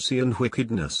hypocrisy and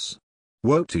wickedness.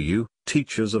 Woe to you,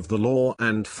 teachers of the law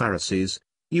and Pharisees,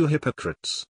 you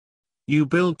hypocrites! You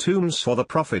build tombs for the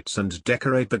prophets and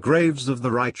decorate the graves of the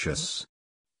righteous.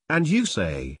 And you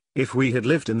say, if we had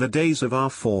lived in the days of our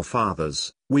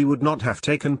forefathers, we would not have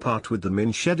taken part with them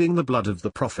in shedding the blood of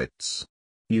the prophets.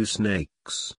 You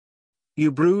snakes!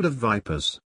 You brood of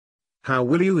vipers! How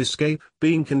will you escape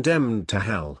being condemned to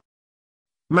hell?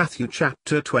 Matthew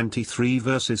chapter 23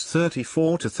 verses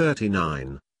 34 to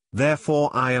 39.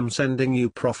 Therefore I am sending you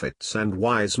prophets and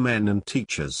wise men and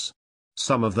teachers.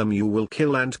 Some of them you will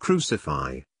kill and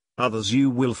crucify, others you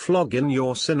will flog in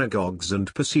your synagogues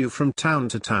and pursue from town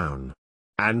to town.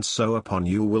 And so upon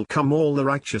you will come all the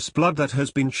righteous blood that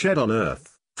has been shed on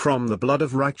earth, from the blood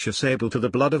of righteous Abel to the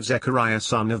blood of Zechariah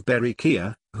son of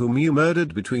Berechiah, whom you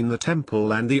murdered between the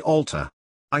temple and the altar.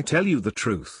 I tell you the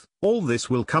truth, all this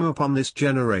will come upon this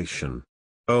generation.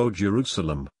 O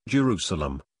Jerusalem,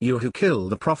 Jerusalem, you who kill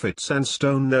the prophets and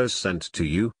stone those sent to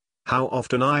you, how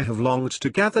often I have longed to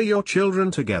gather your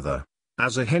children together,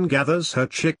 as a hen gathers her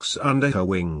chicks under her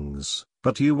wings,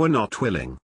 but you were not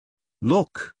willing.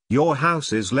 Look, your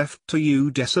house is left to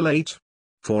you desolate.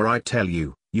 For I tell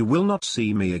you, you will not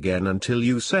see me again until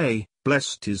you say,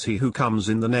 Blessed is he who comes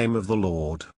in the name of the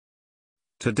Lord.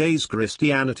 Today's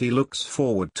Christianity looks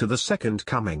forward to the second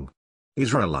coming.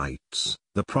 Israelites,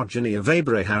 the progeny of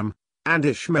Abraham, and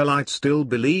Ishmaelites still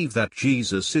believe that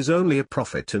Jesus is only a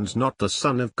prophet and not the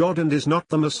Son of God and is not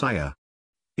the Messiah.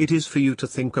 It is for you to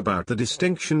think about the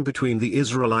distinction between the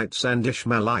Israelites and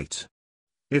Ishmaelite.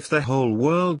 If the whole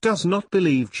world does not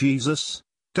believe Jesus,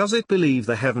 does it believe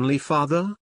the Heavenly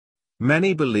Father?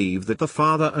 Many believe that the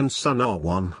Father and Son are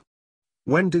one.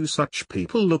 When do such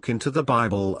people look into the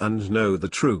Bible and know the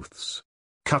truths?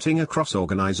 Cutting across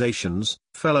organizations,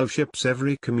 fellowships,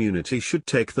 every community should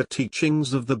take the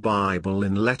teachings of the Bible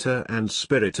in letter and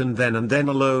spirit, and then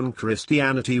alone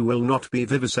Christianity will not be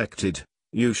vivisected.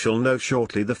 You shall know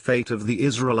shortly the fate of the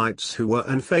Israelites who were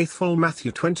unfaithful.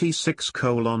 Matthew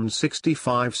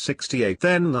 26:65-68.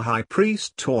 Then the high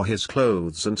priest tore his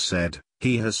clothes and said,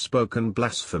 He has spoken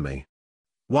blasphemy.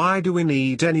 Why do we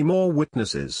need any more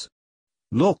witnesses?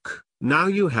 Look, now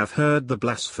you have heard the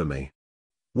blasphemy.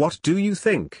 What do you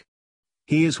think?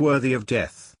 He is worthy of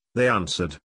death, they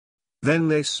answered. Then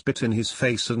they spit in his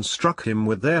face and struck him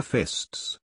with their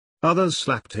fists. Others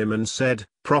slapped him and said,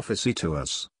 Prophesy to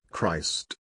us,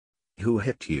 Christ. Who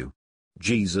hit you?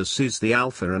 Jesus is the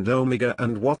Alpha and Omega,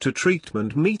 and what a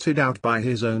treatment meted out by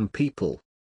his own people.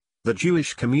 The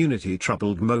Jewish community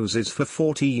troubled Moses for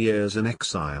 40 years in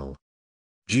exile.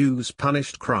 Jews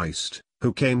punished Christ,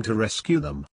 who came to rescue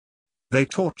them. They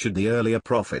tortured the earlier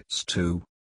prophets too.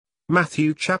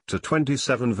 Matthew chapter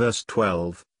 27 verse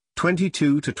 12,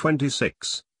 22 to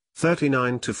 26,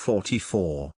 39 to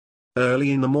 44.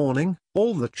 Early in the morning,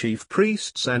 all the chief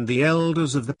priests and the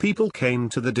elders of the people came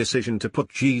to the decision to put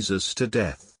Jesus to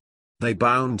death. They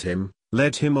bound him,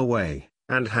 led him away,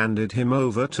 and handed him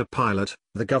over to Pilate,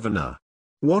 the governor.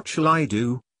 What shall I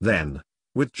do, then,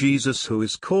 with Jesus who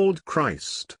is called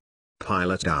Christ?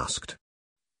 Pilate asked.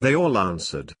 They all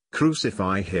answered,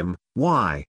 Crucify him.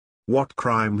 Why? What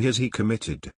crime has he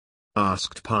committed?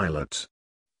 Asked Pilate.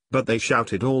 But they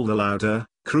shouted all the louder,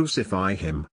 Crucify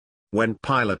him. When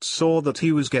Pilate saw that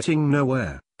he was getting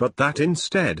nowhere, but that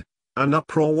instead, an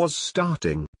uproar was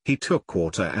starting, he took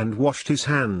water and washed his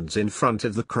hands in front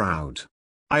of the crowd.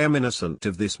 I am innocent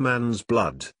of this man's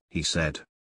blood, he said.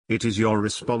 It is your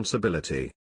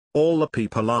responsibility. All the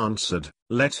people answered,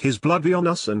 Let his blood be on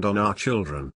us and on our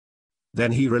children.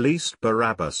 Then he released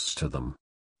Barabbas to them.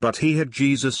 But he had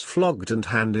Jesus flogged and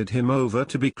handed him over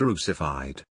to be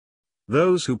crucified.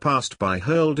 Those who passed by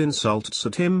hurled insults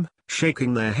at him,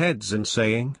 shaking their heads and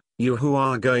saying, you who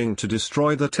are going to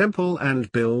destroy the temple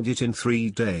and build it in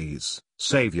 3 days,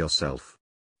 save yourself.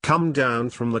 Come down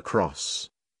from the cross,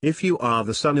 if you are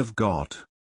the Son of God."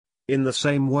 In the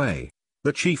same way,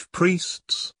 the chief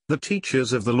priests, the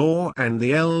teachers of the law and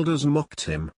the elders mocked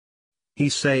him. "He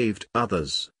saved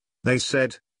others," they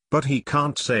said, "but he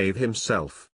can't save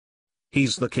himself.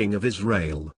 He's the King of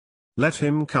Israel. Let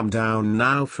him come down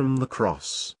now from the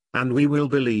cross, and we will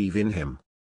believe in him.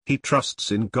 He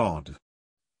trusts in God.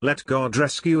 Let God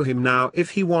rescue him now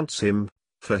if he wants him,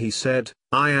 for he said,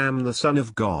 'I am the Son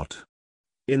of God.'"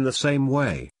 In the same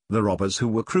way, the robbers who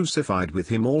were crucified with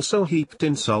him also heaped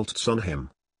insults on him.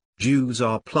 Jews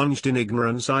are plunged in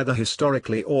ignorance either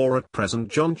historically or at present.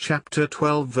 John chapter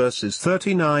 12 verses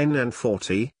 39 and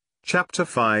 40, chapter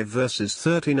 5 verses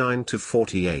 39 to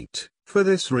 48. For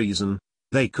this reason,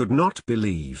 they could not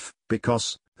believe,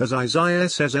 because, as Isaiah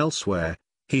says elsewhere,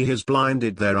 "He has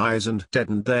blinded their eyes and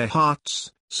deadened their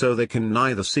hearts, so they can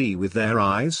neither see with their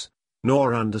eyes,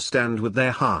 nor understand with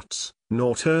their hearts,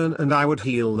 nor turn and I would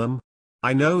heal them.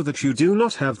 I know that you do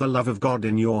not have the love of God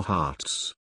in your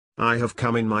hearts. I have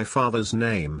come in my Father's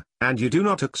name, and you do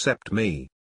not accept me."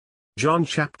 John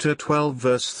chapter 12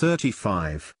 verse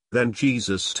 35, Then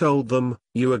Jesus told them,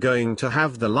 "You are going to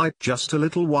have the light just a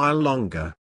little while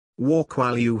longer. Walk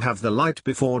while you have the light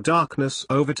before darkness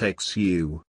overtakes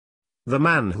you. The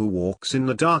man who walks in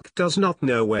the dark does not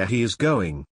know where he is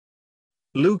going."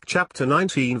 Luke chapter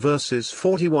 19 verses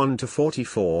 41 to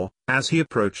 44, As he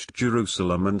approached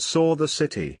Jerusalem and saw the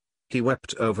city, he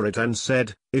wept over it and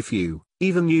said, "If you,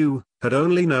 even you, had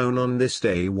only known on this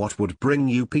day what would bring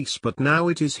you peace, but now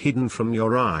it is hidden from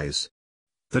your eyes.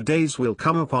 The days will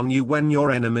come upon you when your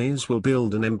enemies will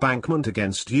build an embankment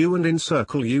against you and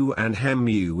encircle you and hem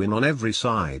you in on every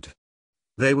side.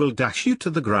 They will dash you to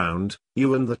the ground,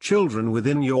 you and the children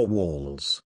within your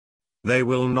walls. They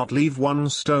will not leave one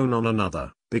stone on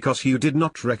another, because you did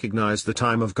not recognize the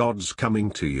time of God's coming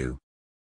to you.